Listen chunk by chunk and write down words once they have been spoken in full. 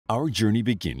Our journey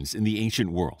begins in the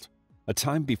ancient world, a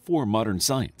time before modern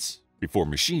science, before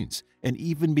machines, and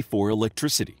even before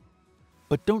electricity.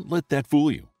 But don't let that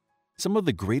fool you. Some of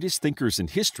the greatest thinkers in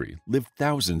history lived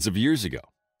thousands of years ago,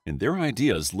 and their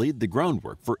ideas laid the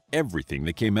groundwork for everything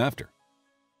that came after.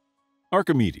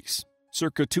 Archimedes,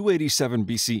 circa 287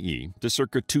 BCE to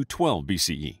circa 212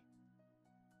 BCE.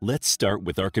 Let's start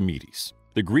with Archimedes,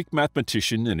 the Greek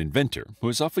mathematician and inventor who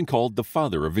is often called the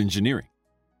father of engineering.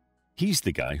 He's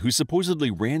the guy who supposedly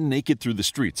ran naked through the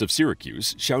streets of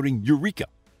Syracuse shouting "Eureka!"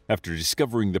 after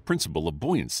discovering the principle of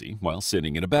buoyancy while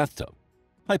sitting in a bathtub.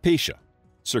 Hypatia,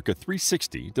 circa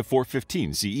 360 to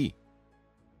 415 CE.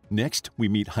 Next, we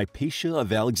meet Hypatia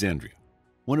of Alexandria,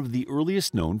 one of the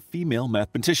earliest known female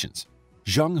mathematicians,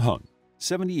 Zhang Heng,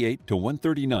 78 to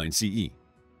 139 CE.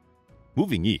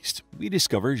 Moving east, we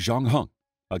discover Zhang Heng,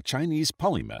 a Chinese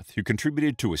polymath who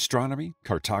contributed to astronomy,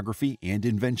 cartography, and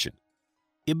invention.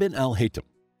 Ibn al-Haytham,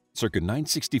 circa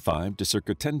 965 to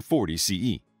circa 1040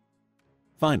 CE.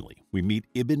 Finally, we meet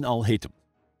Ibn al-Haytham,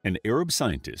 an Arab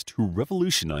scientist who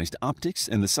revolutionized optics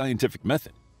and the scientific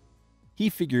method.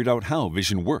 He figured out how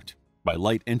vision worked, by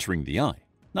light entering the eye,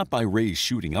 not by rays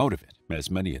shooting out of it, as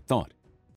many had thought.